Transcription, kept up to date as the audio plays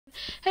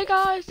Hey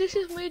guys, this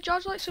is me,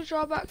 George Likes to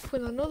Draw, back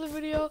with another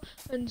video,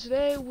 and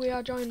today we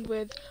are joined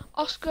with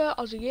Oscar,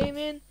 Aussie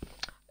Gaming,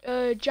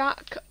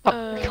 Jack,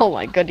 oh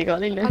my god, you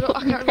got it. I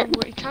can't remember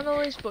what your channel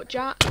is, but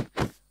Jack,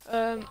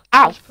 Ow.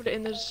 I'll just put it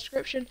in the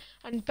description,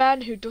 and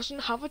Ben, who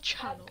doesn't have a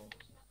channel.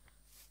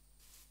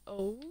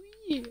 Oh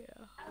yeah.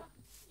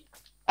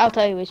 I'll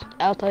tell you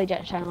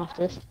Jack's channel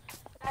after this.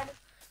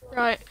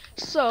 Right,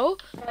 so,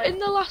 in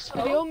the last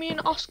video, me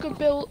and Oscar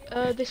built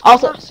this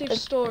Also, massive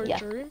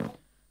storage room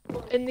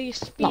in the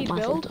speed not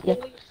massive, build.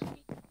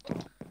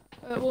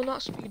 yeah. Well,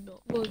 not speed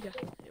build, well, yeah,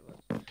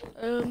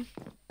 it was.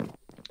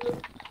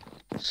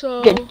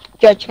 So...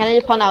 Judge, can I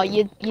just point out,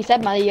 you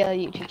said my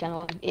YouTube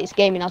channel, it's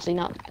gaming, Aussie,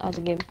 not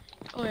Aussie Gaming.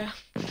 Oh yeah,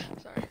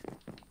 sorry.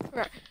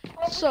 Right,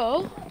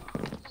 so,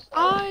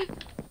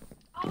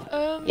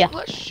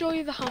 let's show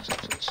you the house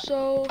actually.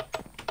 So,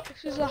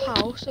 this is the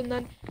house, and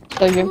then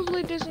you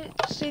probably didn't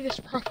see this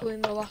properly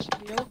in the last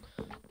video,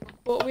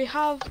 but we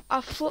have,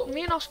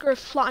 me and Oscar have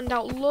flattened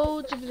out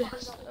loads of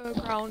this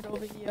ground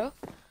over here,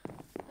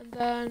 and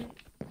then,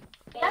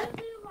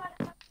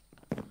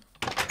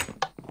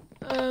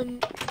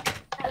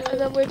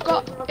 we've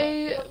got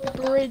a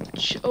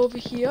bridge over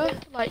here,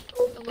 like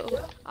a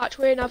little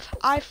archway, and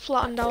I've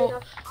flattened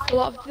out a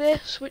lot of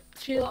this,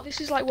 this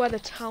is like where the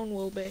town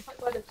will be.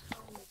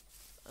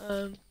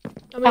 I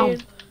mean,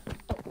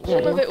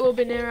 some of it will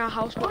be near our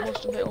house, but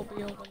most of it will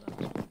be over there.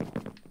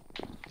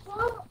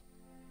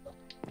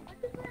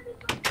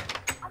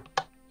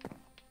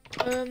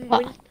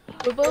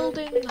 We're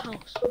building the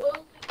house.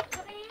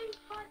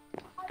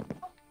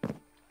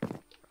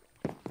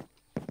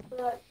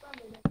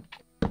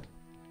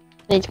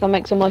 Need to go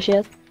make some more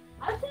shares.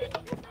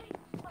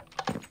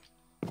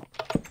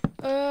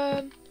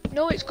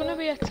 No, it's gonna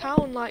be a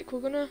town. Like we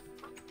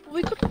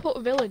could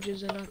put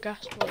villages in, I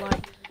guess, but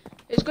like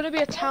it's gonna be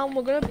a town.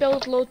 We're gonna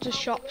build loads of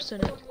shops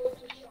in it.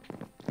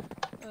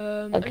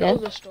 And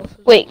other stuff.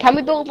 Wait, can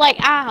we build like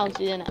our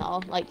houses in it,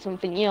 or like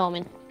something? You know what I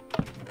mean?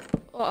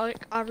 Or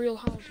like our real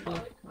houses.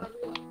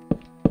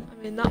 I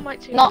mean that might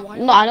take a while.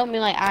 No, I don't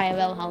mean like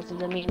IRL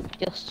houses. I mean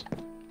just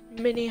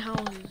mini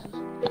houses.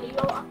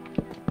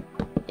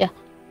 Yeah.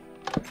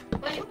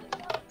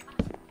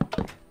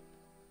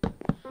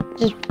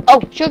 Just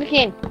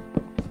sugarcane.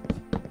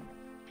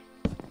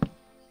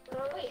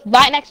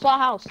 Right next to our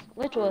house,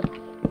 literally.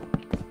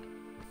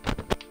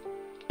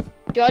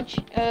 George,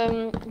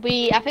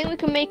 I think we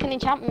can make an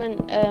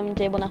enchantment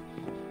table now.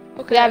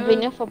 Okay. We have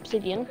enough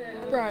obsidian.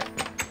 Right.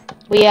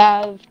 We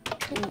have.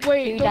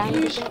 Wait, don't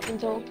use.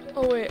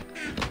 Oh wait,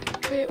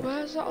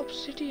 where's that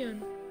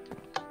obsidian?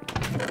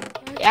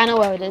 Yeah, I know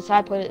where it is.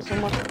 I put it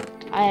somewhere.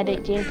 I had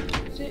 18.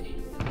 Is it?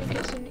 I think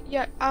it's in.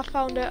 Yeah, I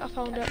found it.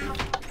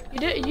 You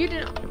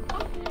didn't.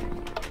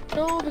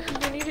 No, because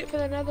we need it for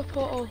the nether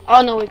portal.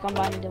 Oh no, we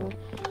combined them.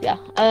 Yeah.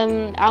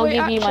 I'll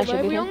give you my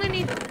sugar. We only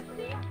need.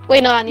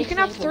 Wait, no, I need. You can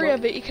have 3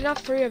 of it. You can have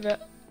 3 of it,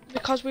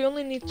 because we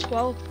only need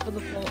 12 for the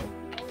portal.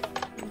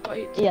 We've got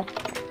 18. Yeah.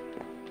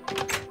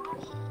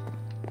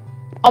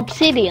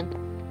 Obsidian.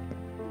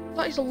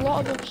 That is a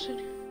lot of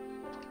obsidian.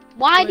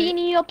 Why do you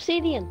need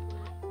obsidian?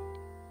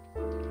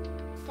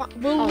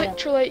 We'll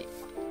literally.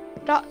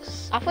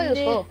 That's. I thought it was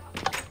full.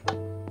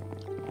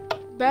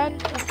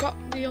 Ben, I've got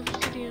the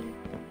obsidian.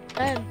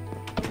 Ben,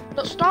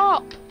 no,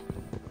 stop!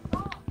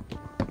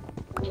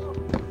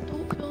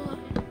 Don't kill that.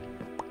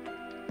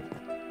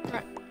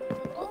 Right.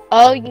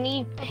 Oh, you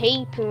need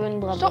paper and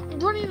blah blah.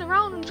 Stop running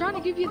around. I'm trying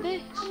to give you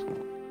this.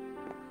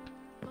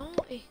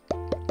 Naughty.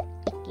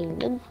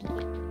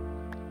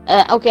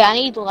 Okay, I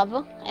need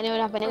leather. Anyone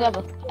have any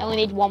leather? I only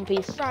need 1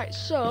 piece. Right,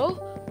 so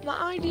my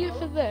idea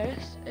for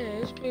this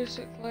is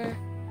basically.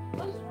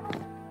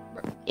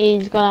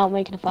 He's gone out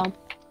making a farm.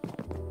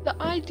 The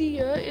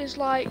idea is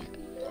like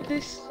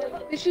this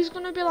is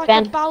gonna be like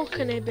a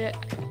balcony bit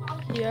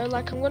here.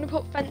 Like I'm gonna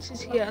put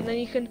fences here, and then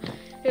you can.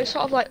 It's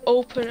sort of like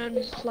open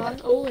and plan.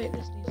 Oh wait,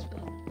 this needs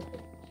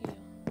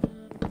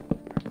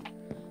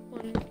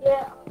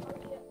here.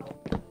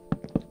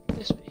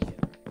 This bit here.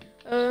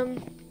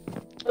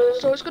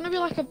 So it's gonna be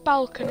like a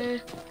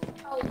balcony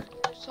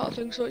sort of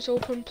thing. So it's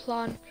open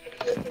plan.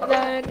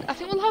 Then I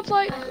think we'll have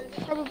like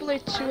probably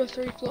 2 or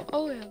 3 floors.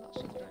 Oh yeah,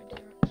 that's a good idea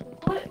actually.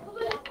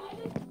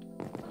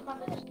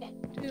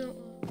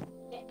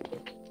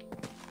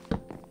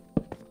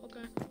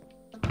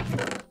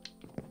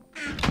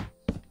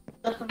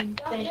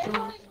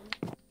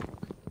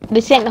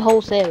 This ain't the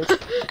whole series.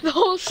 The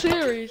whole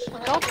series?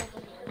 God.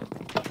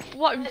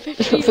 What, in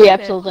 15 3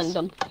 episodes and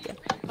done. Yeah.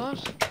 God.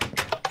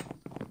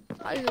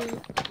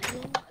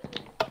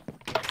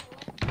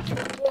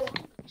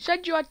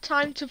 Said you had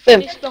time to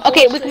finish the whole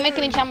series. We can series. make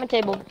an enchantment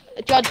table.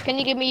 George, can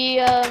you give me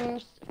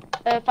 5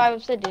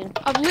 obsidian?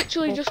 I've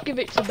literally just give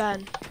it to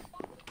Ben.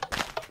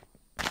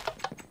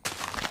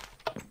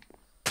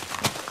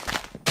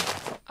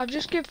 I've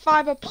just give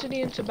 5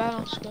 obsidian to Ben,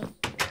 Oscar.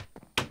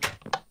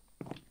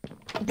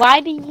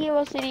 Why do you give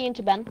obsidian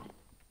to Ben?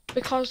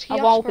 Because he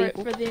asked for it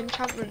for the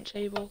enchantment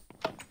table.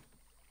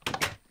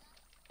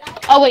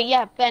 Oh wait,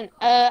 yeah, Ben.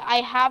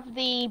 I have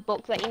the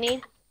book that you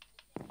need.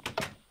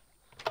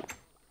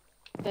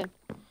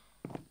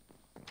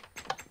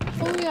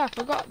 yeah, I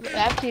forgot. I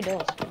have 2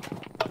 doors.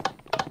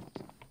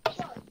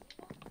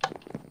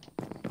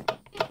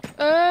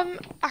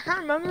 I can't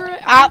remember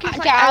it. I think it's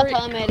like I'll Eric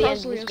tell him at the end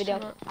of Crosley this or video.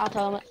 something. I'll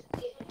tell him it.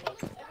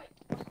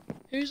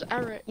 Who's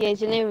Eric? Yeah,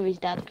 it's the name of his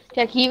dad.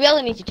 Jack, you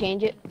really need to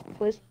change it,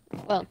 please.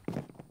 Well,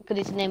 because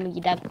it's the name of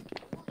your dad.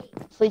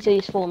 It's literally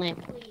his full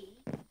name.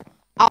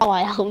 Oh,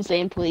 I'm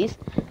saying please.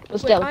 But Wait,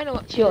 still, I know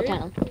what to short do.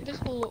 channel.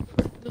 This will look.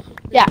 This will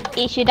Yeah,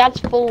 it's your dad's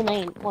full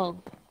name.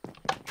 Well,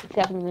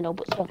 except in the middle,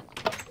 but still.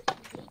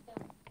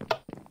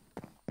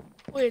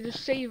 Wait,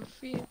 just save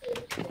feed.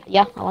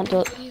 Yeah, I want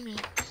to. Email.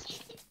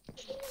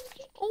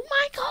 Oh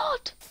my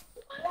god!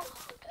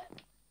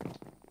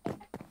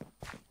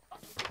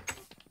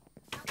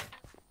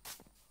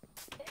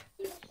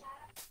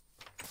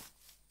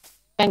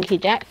 Thank you,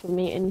 Jack, for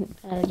meeting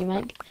your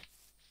mic.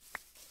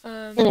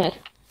 Um.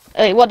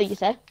 Anyway, what did you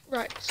say?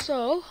 Right.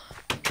 So.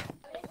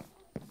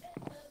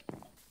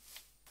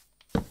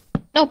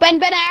 No,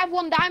 Ben, I have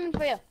 1 diamond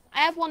for you. I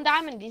have 1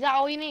 diamond. Is that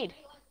all you need?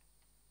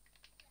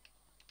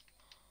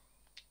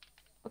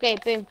 Okay,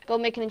 boom. Go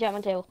make an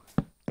enchantment table.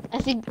 I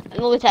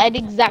had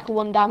exactly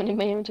 1 diamond in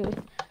my inventory.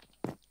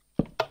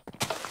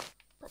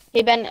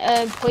 Hey, Ben,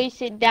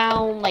 place it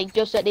down, like,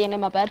 just at the end of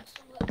my bed.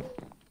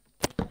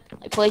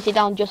 Like, place it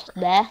down just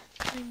there.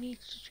 I need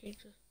to change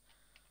this.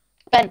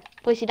 Ben,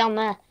 place it down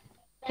there.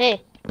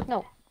 Hey,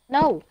 no.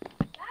 No.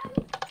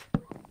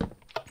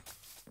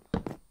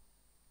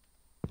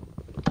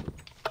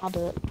 I'll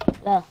do it.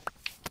 There.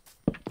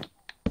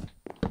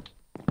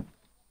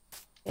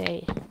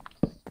 Okay.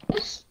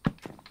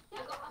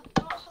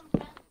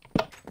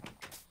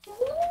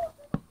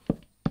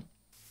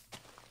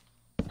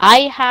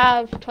 I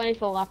have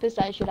 24 lapis,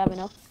 so I should have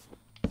enough.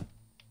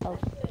 Oh.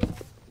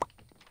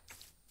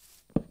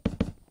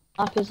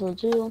 Lapis will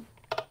do.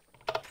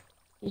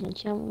 Using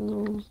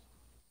enchantment rules.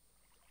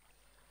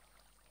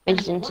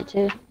 Bridges into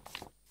 2.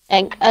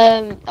 And,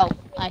 oh,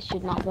 I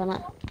should not have done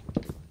that.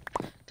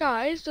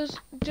 Guys,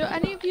 do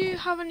any of you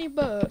have any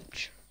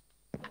birch?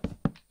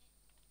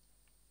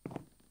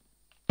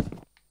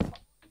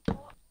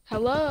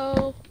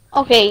 Hello?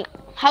 Okay,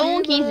 how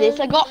long is this?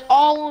 I got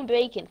all on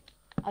bacon.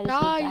 I just need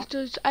Guys, that.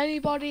 does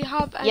anybody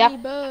have any Yeah.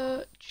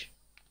 birch?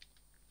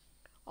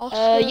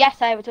 Oscar,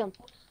 Yes, I have a ton.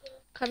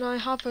 can I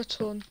have a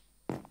ton?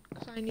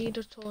 Because I need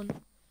a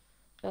ton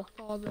Sure.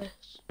 for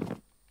this.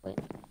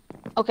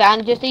 Okay,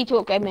 I just need to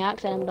upgrade my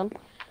axe and I'm done.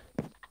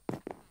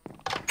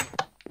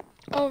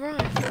 Oh,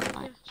 right.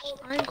 Yes.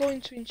 I'm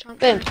going to enchant.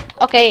 Boom.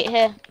 Okay,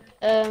 here.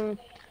 Do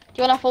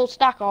you want a full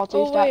stack or 2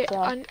 Oh, wait. stacks?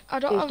 Or I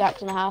don't 2 have...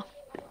 stacks and a half.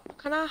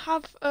 Can I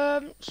have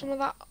some of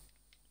that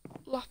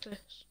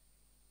lapis?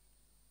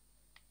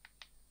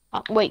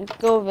 Wait,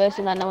 go reverse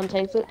and then no one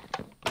takes it.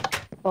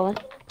 Go on.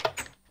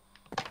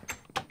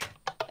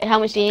 Wait, how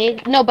much do you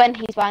need? No, Ben,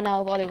 he's fine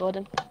now. I've already got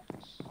him.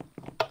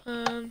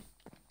 Okay,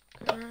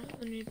 right,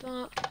 I need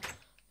that.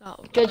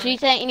 That'll Judge, you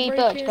say you need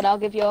birch, breaking. but I'll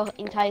give you your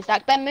entire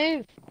stack. Ben,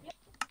 move!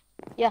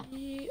 Yeah.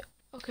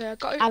 Okay, I've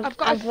got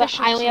I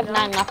efficiency only have now.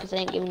 9 lapis, I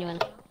ain't giving you any.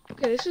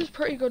 Okay, this is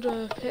pretty good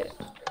pick.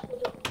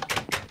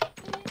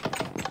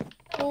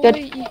 Oh, Good.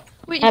 wait, you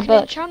Yeah, can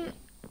birch. enchant.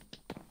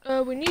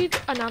 We need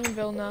an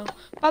anvil now.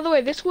 By the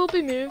way, this will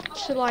be moved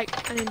to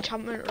like an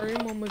enchantment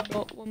room when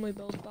we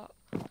build that.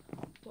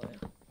 But,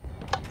 yeah.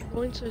 I'm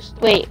going to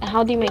start. Wait,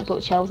 how do you make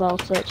bookshelves? I'll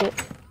search it.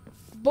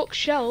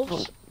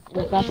 Bookshelves. In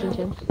the crafting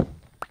table.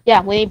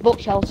 Yeah, we need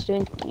bookshelves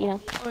doing, you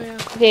know. Oh yeah.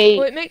 Okay.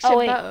 Oh, it makes it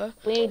wait. better.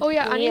 We need, Oh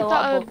yeah, I we need a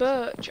lot that of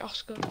books. birch,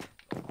 Oscar.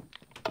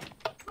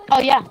 Oh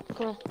yeah,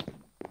 come on.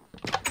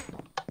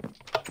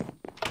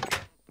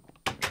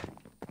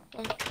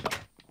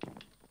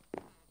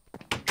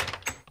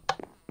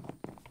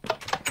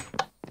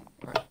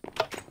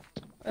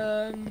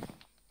 Um.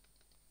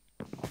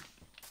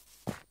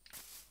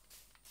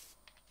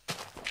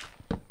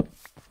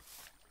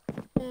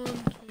 One,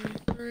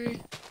 two,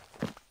 three.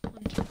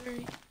 One, two,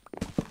 three.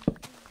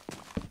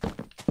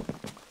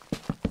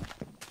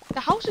 The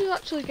house is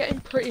actually getting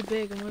pretty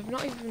big, and we've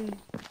not even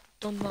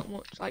done that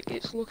much. Like,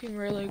 it's looking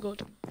really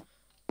good.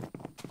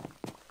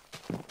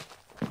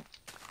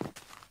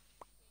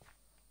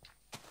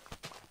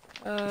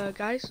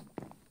 Guys.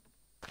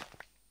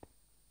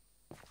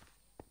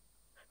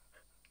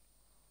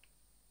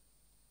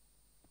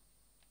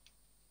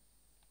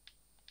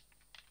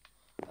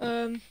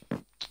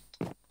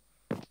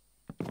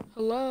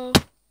 Hello?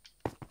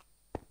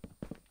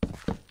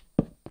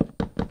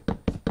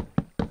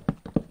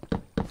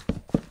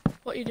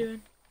 What are you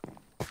doing?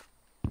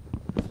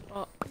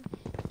 What?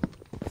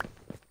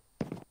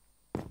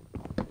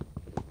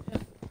 Yeah.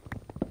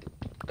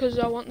 Because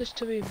I want this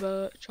to be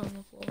birch on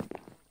the floor.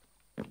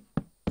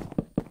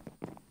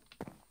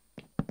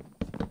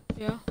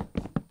 Yeah.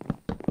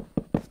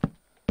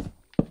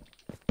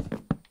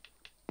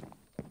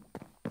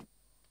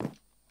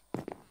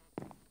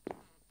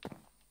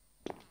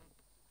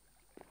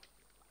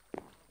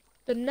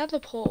 The nether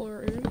portal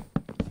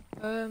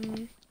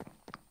room,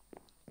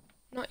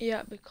 not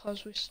yet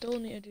because we still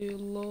need to do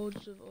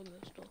loads of other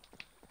stuff.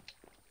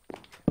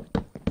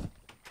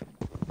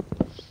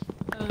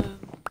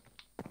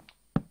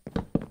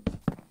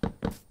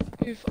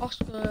 if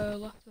Oscar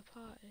left the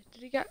party.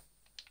 Did he get...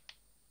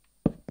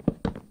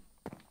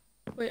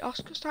 Wait,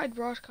 Oscar started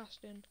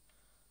broadcasting.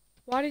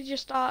 Why did you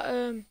start,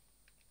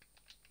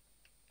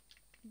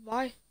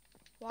 Why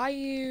are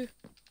you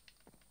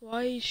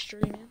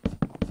streaming?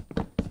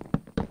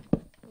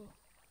 Oh.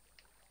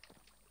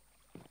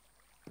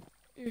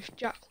 If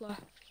Jack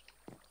left.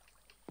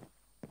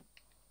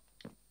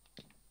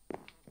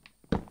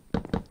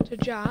 To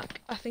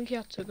Jack, I think he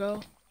had to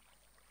go.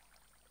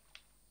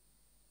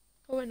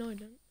 Oh wait, no he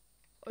didn't.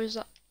 Or is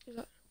that...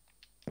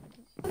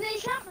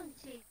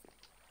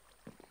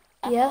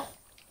 Yeah.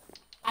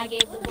 I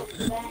gave the book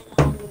to Ben.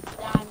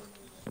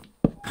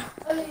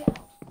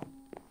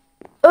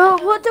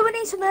 What do we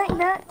need to make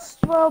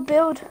next? Well,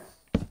 build.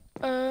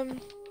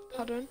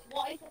 Pardon?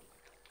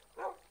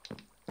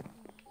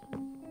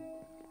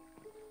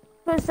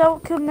 Because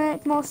that could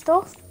make more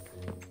stuff.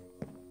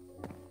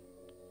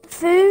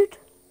 Food.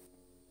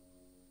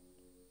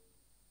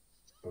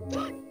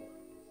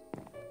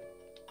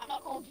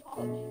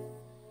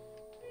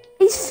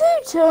 Is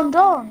food turned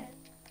on?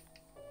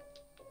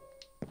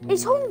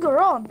 Is hunger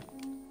on?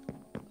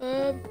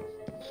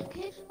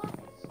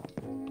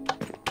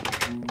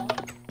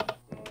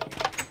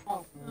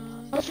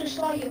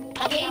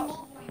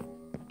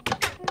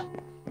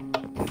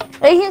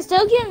 You can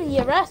still give me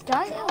your rest,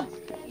 can't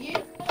you?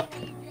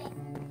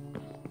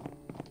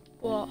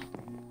 What?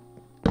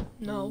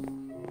 No.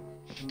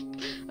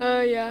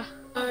 Yeah.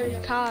 You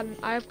can.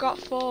 I've got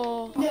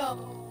 4.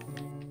 No.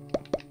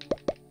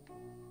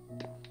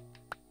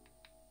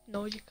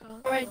 No, you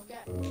can't. Alright,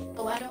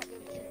 oh, I don't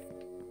give a shit.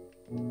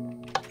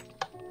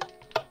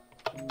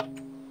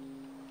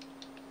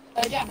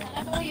 Jack, can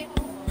I tell you?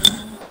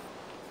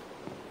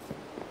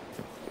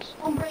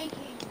 I'm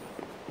breaking.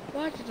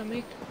 Why did I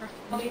make a craft?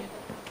 Oh, yeah.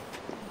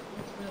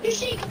 You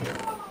see?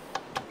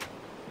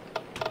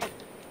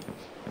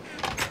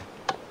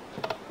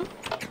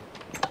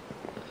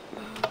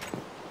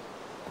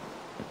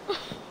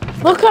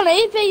 Look on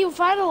eBay, you'll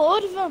find a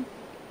load of them.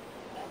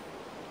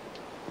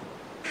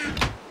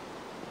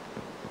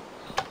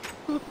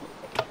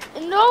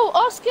 No,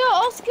 Oscar,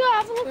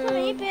 have a look on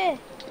eBay.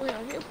 Wait,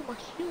 I need to put my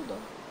shield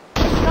on.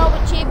 No,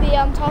 which eBay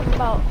I'm talking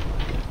about.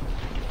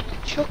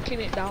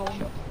 Chucking it down.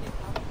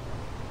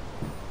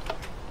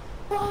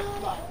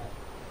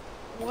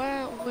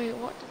 Where? Wait,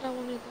 what did I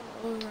want to go?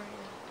 Oh,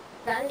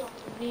 right.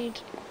 Yeah.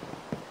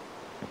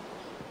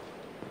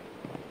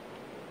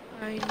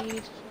 I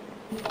need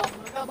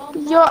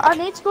some. Yo, I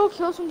need to go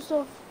kill some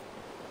stuff.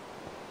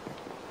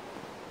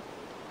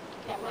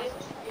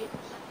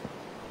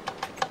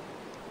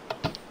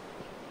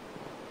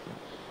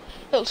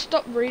 It'll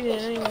stop breathing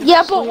anyway.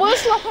 Yeah, but we're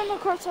slapping the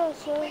cutter,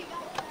 so.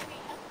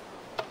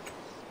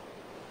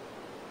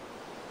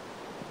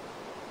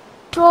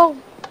 Go.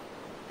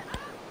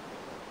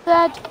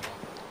 Bed.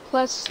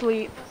 Let's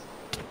sleep.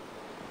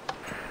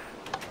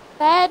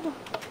 Bed.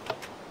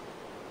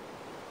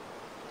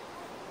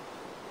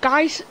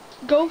 Guys,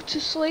 go to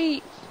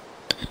sleep.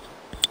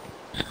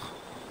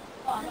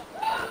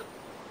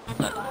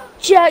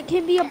 Jack,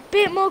 can be a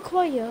bit more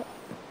quiet.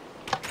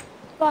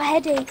 Got a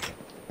headache.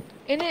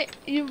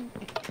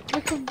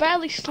 We could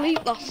barely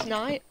sleep last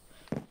night.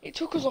 It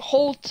took us a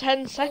whole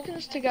 10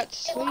 seconds to get to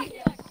sleep.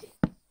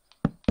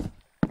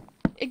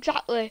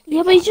 Exactly.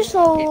 Yeah, but you just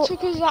all. It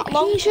took us that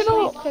long to should sleep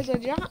all- because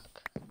of Jack.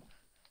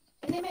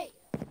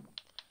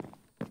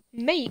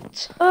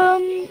 Mate?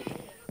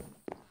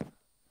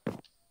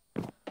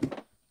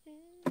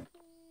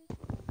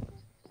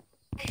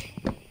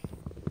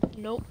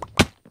 Nope.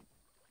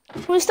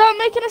 Can we start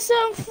making a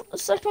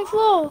second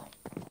floor,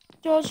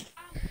 George?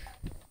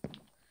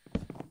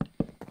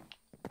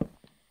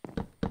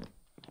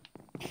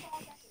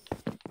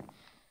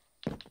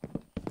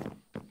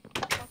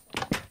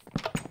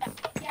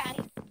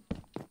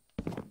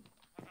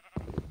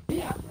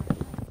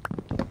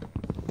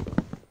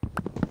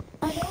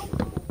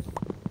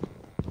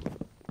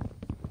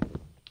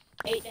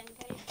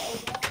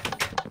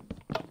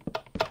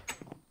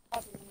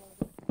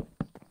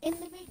 In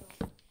the middle.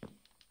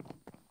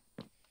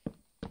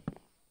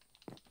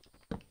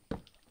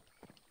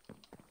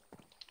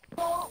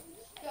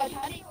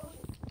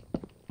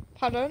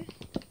 Pardon?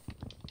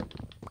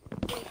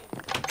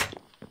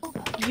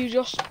 You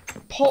just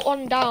put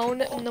one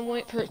down and then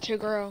wait for it to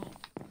grow.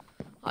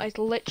 That is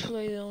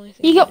literally the only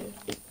thing You you got-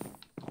 do.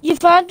 You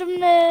found them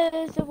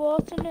the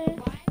water now.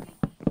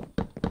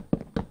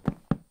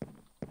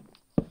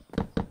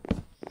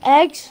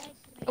 Eggs.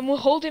 And we're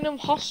holding them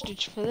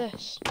hostage for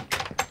this.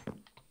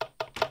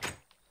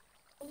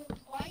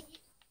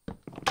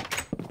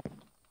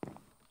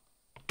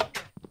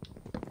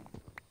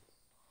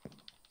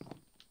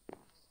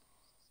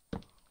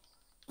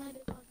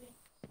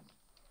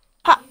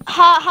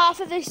 Half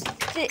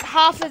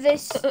of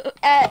this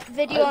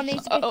video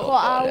needs to be cut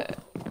out.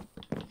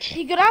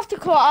 You're gonna have to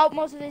cut out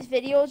most of this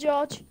video,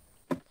 George,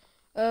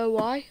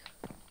 Why?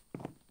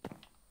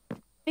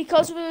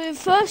 because we were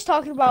first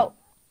talking about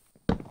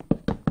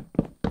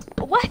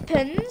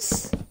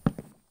weapons.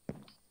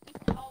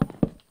 We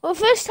were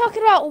first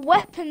talking about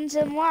weapons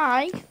in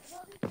life,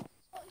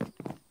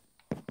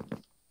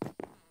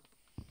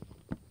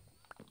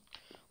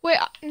 Wait,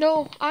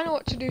 no, I know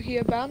what to do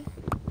here, Ben.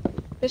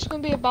 This is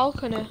gonna be a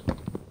balcony.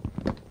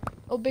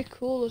 It'll be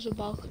cool as a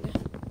balcony.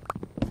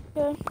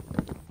 Okay.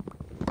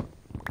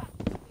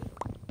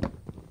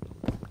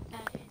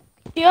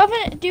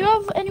 Do you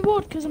have any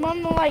wood? Because I'm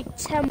on like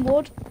 10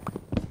 wood.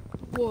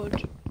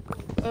 Wood.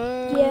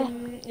 Yeah.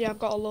 Yeah, I've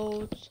got a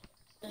load.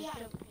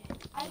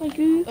 Thank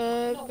you.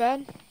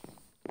 Ben,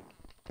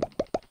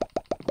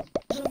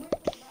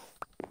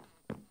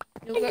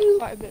 you'll get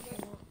quite a bit from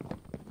that.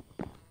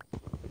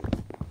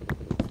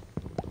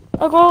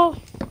 I'll go.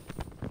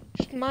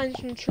 Just mine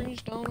some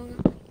trees down on it.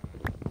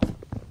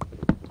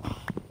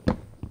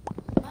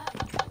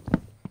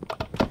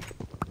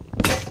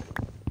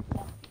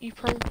 You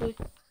probably.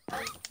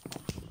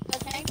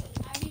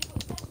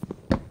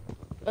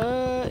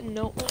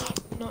 No,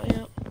 not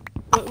yet.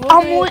 But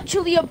I'm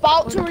literally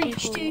about to when reach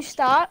people- 2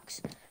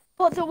 stacks,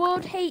 but the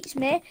world hates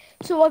me,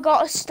 so I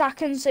got a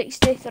stack and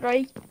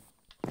 63.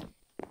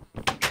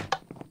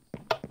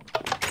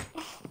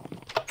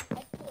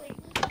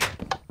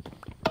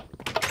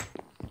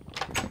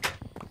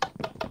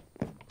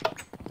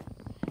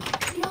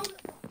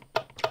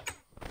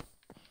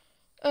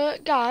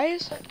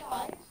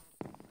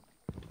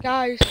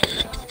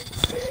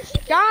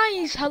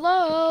 Guys,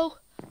 hello.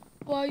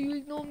 Why you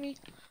ignore me?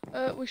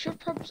 We should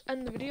probably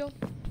end the video.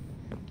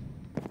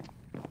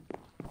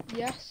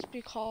 Yes,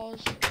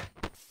 because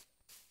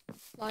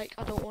like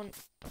I don't want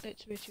it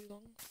to be too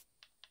long.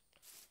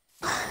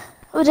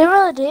 We didn't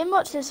really do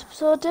much this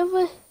episode, did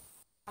we?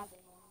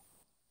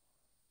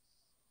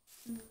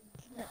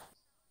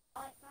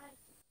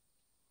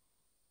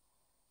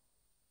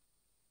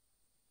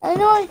 I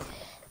know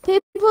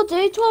people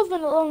do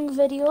 12-minute long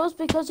videos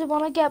because they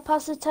want to get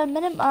past the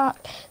 10-minute mark,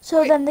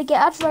 so Wait, then they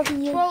get ad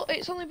revenue. Well,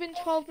 it's only been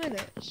 12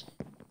 minutes.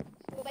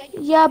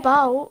 Yeah,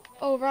 about.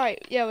 Oh right,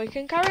 yeah, we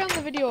can carry on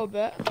the video a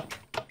bit.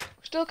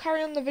 Still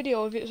carry on the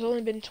video if it's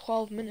only been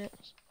 12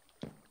 minutes.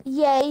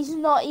 Yeah, he's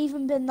not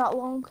even been that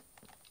long.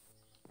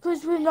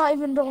 Because we've not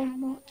even done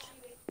much.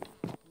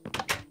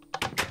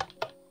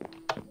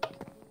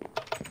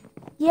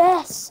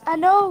 Yes, I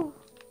know.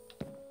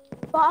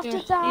 But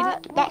after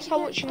that... That's how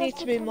much you need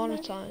to be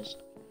monetized.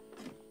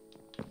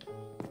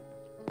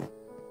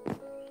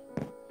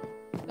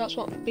 That's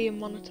what being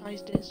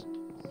monetized is.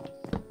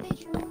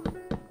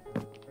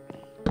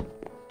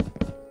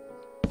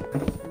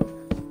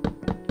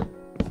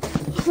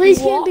 Please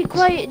can you What? be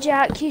quiet,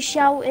 Jack? You're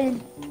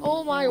shouting.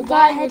 Oh my, Got a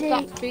why would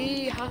headache. that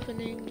be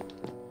happening?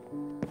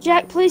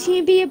 Jack, please can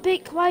you be a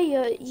bit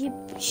quiet? You're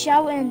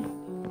shouting.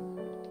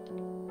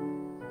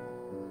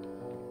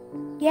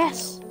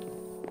 Yes.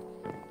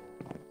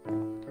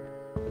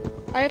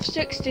 I have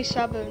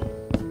 67.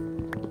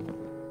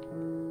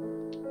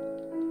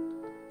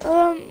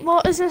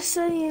 What is this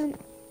saying?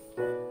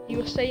 You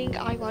were saying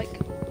I like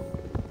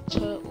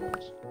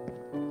turtles.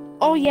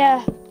 Oh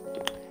yeah.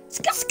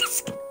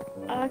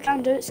 I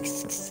can't do it.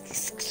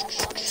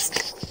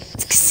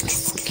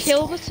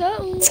 Kill the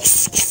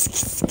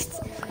turtles.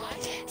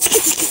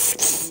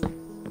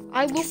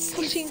 I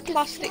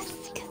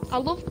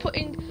love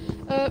putting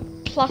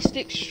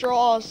plastic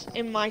straws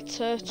in my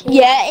turtle.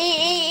 Yeah,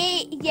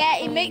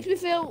 it makes me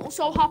feel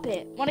so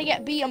happy when I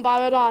get beaten by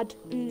my dad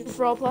and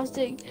throw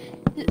plastic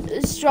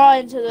straw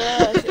into the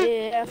earth.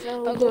 Yeah, I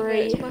feel I love it.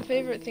 great. It's my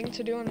favourite thing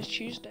to do on a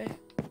Tuesday.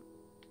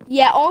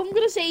 Yeah, all I'm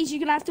gonna say is you're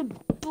gonna have to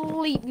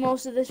bleep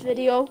most of this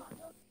video.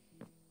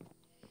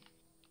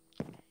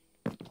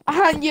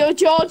 And yo,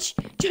 George,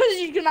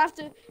 you're gonna have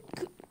to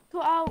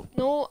cut out.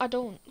 No, I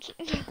don't.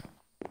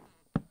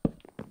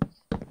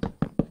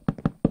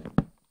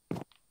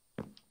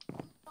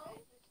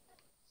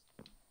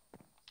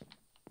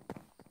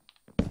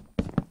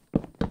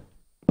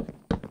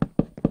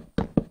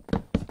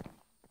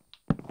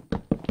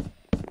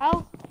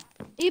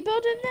 Are you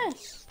building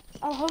this?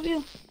 I'll help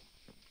you.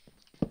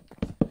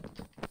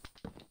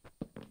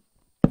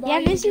 Why Yeah, are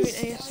you this doing is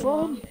ASMR?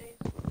 fun.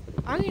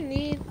 I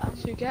need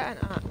to get an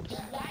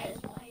axe.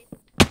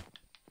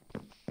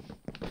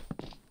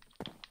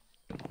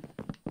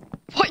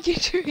 What are you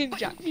doing,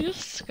 Jack? You're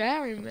just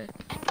scaring me.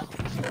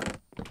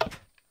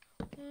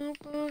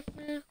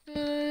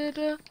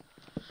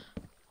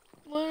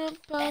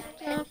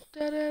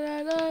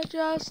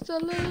 Just a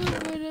little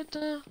bit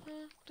of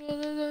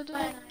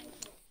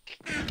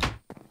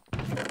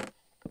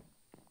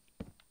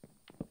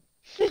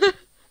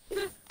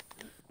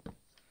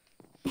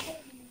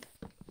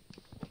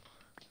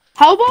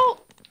How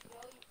about?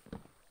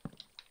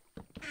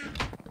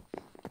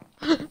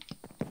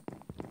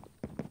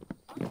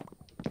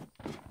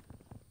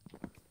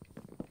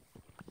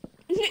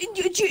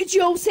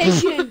 Joe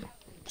says you.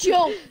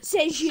 Joe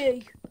says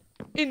you.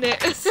 in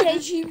it.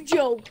 Says you,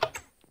 Joe.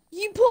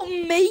 You put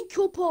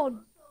makeup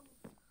on.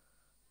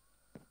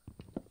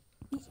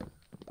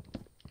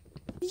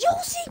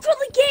 You're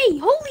secretly gay.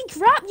 Holy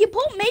crap! You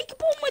put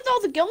makeup on with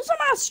all the girls on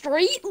our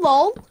street.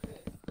 Lol.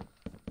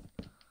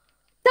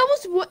 That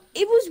was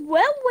it was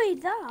well way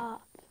that.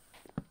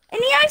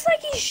 And he acts like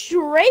he's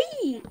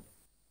straight.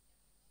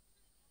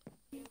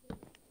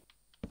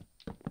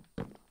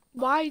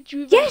 Why do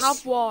you even Yes.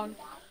 have one?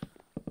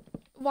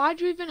 Why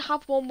do you even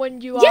have one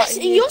when you are Yes,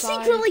 in year you're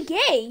 5? secretly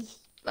gay.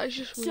 That's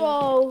just weird.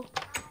 So,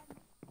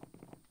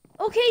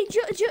 okay,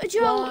 Joe.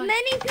 Why?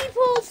 Many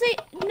people think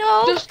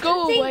no, Just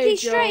go think away, they're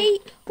Joe.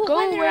 straight, but Go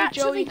when they're away,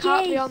 Joe. actually You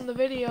can't gay. be on the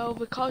video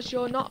because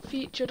you're not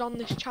featured on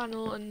this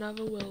channel and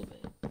never will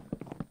be.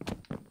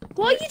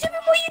 What are you doing?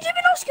 What are you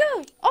doing, Oscar?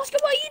 Oscar,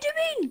 what are you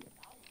doing?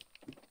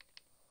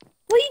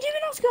 What are you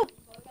doing, Oscar?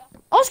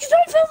 Oscar,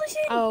 don't fill this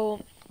in. Oh,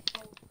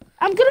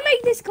 I'm gonna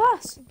make this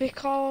class.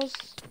 because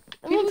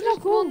It people looks more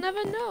just will cool.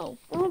 never know.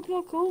 It looks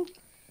more cool.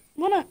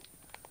 Wanna?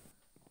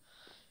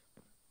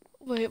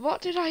 Wait,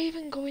 what did I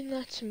even go in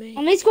there to I make?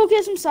 need to go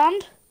get some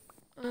sand.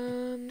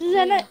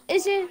 Yeah.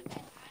 Is it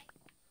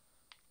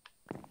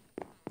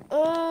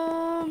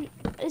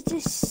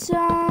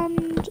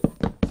sand?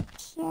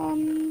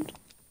 Sand.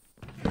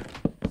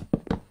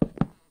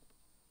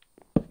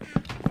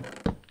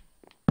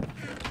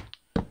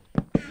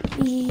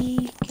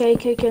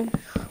 Okay.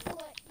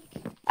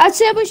 I'd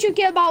say we should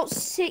get about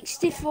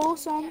 64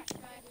 sand.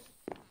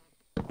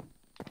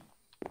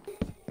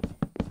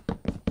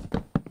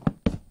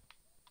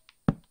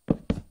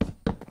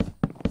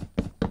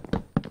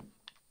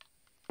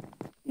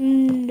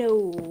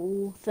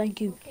 No, thank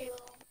you.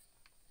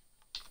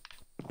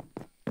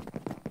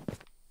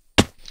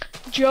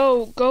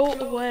 Joe, go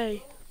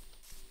away.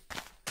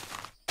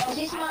 Is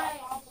this my...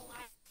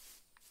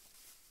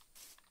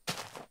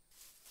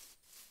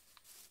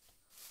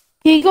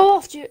 Can you go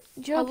off, Joe?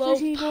 Hello, Please,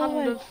 can you go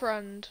panda away?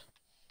 friend.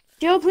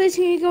 Joe, please,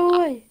 can you go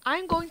away?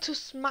 I'm going to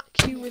smack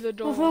you with a We're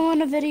door.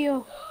 filming a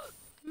video.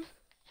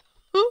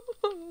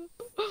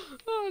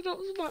 Oh,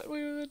 don't smack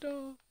me with a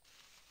door.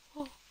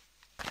 Oh.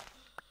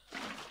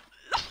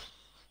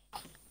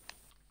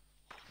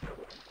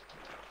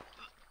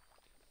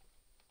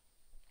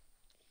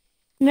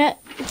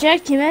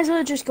 Jack, you may as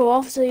well just go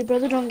off so your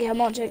brother don't get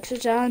much extra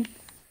time.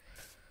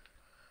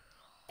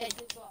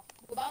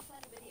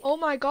 Oh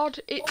my god,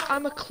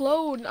 I'm a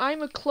clone.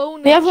 I'm a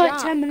clone We of have like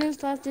Jack. 10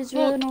 minutes left. It's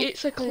really Look, not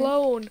it's a clear.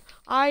 clone.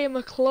 I am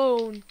a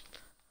clone.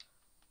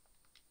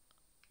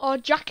 Or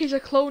Jack is a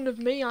clone of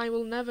me, I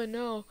will never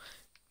know.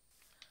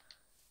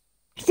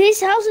 This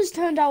house has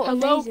turned out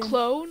Hello, amazing.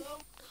 clone.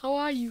 How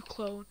are you,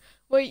 clone?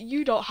 Wait,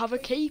 you don't have a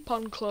cape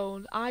on,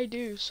 clone. I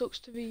do. Sucks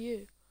to be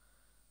you.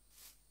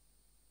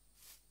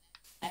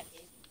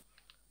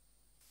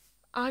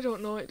 I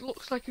don't know. It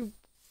looks like a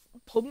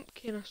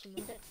pumpkin or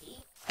something.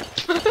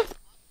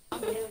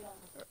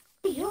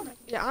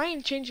 Yeah, I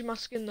ain't changing my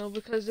skin though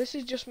because this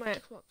is just my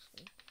Xbox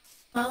skin.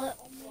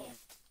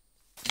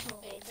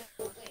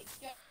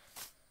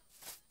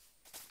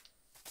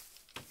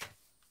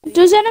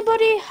 Does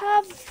anybody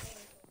have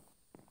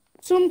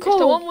some It's the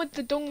coal? one with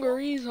the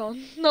dungarees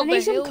on, not I the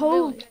need some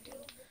coal. hillbilly.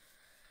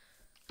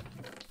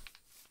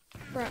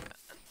 Right.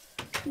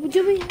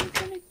 Do we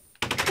have any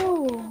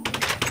coal?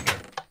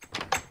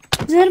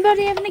 Does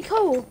anybody have any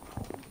coal?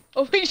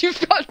 Oh, wait, you've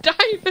got a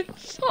diamond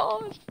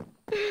sword.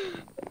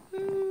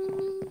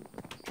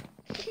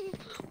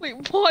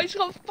 Wait, what? It's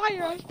got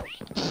fire.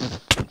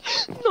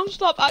 No,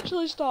 stop.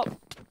 Actually, stop.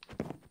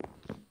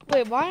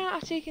 Wait, why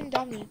aren't I taking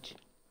damage?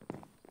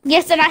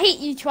 Yes, and I hit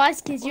you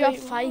twice because you Wait,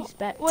 have 5 what?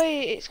 specs.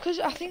 Wait, it's because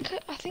I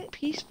think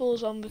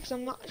peaceful's on because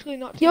I'm actually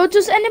not. Yo,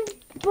 does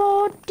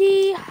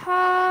anybody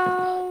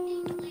have...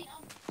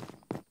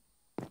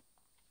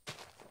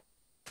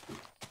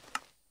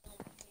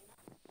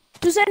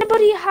 Does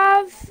anybody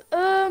have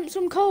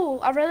some coal?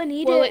 I really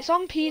need Well, it. it's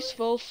on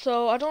peaceful,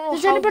 so I don't know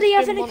Does how anybody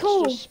have Spin any wants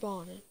coal? to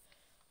spawn it.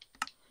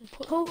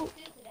 Coal.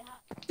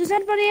 Does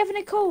anybody have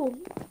any coal?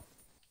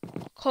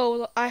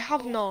 Coal, I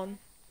have none.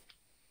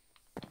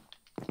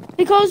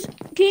 Because,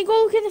 can you go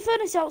look in the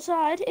furnace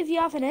outside if you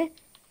have any?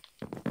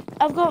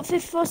 I've got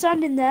 54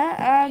 sand in there,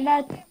 and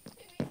I...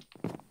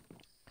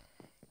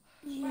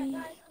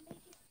 Yeah.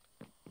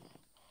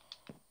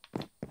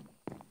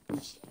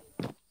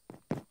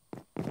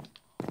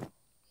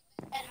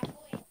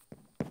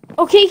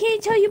 Okay, can you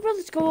tell your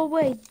brother to go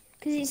away?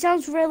 Because it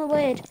sounds really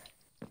weird.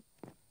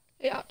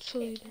 It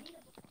absolutely did.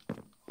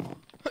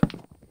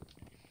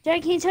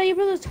 Jack, can you tell your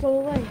brother to go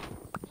away?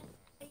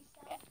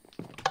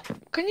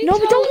 Can you No, we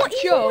tell don't want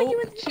you Joe when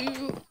you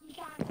to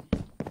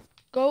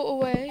go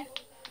away?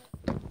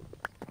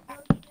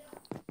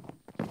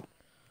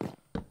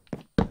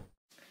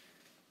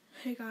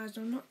 Hey guys,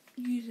 I'm not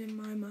using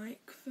my mic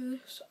for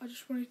this. I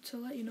just wanted to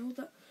let you know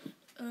that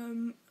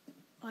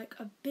like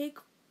a big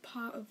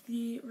part of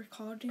the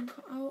recording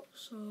cut out,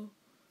 so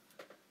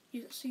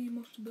you can see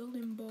most of the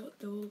building, but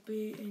there will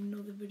be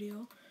another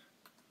video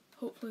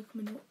hopefully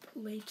coming up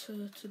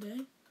later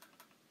today,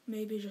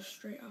 maybe just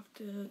straight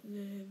after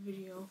the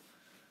video,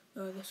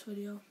 this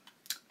video.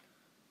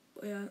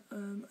 But yeah,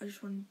 I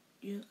just want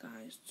you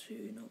guys to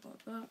know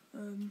about that.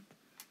 I'm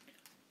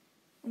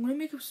gonna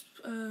make a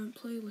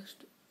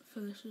playlist for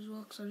this as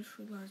well because I just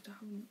realised I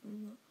haven't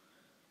done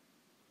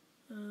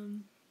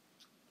that.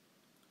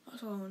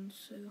 That's all I wanted to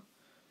say though.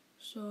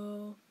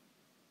 So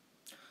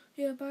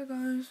yeah, bye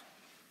guys.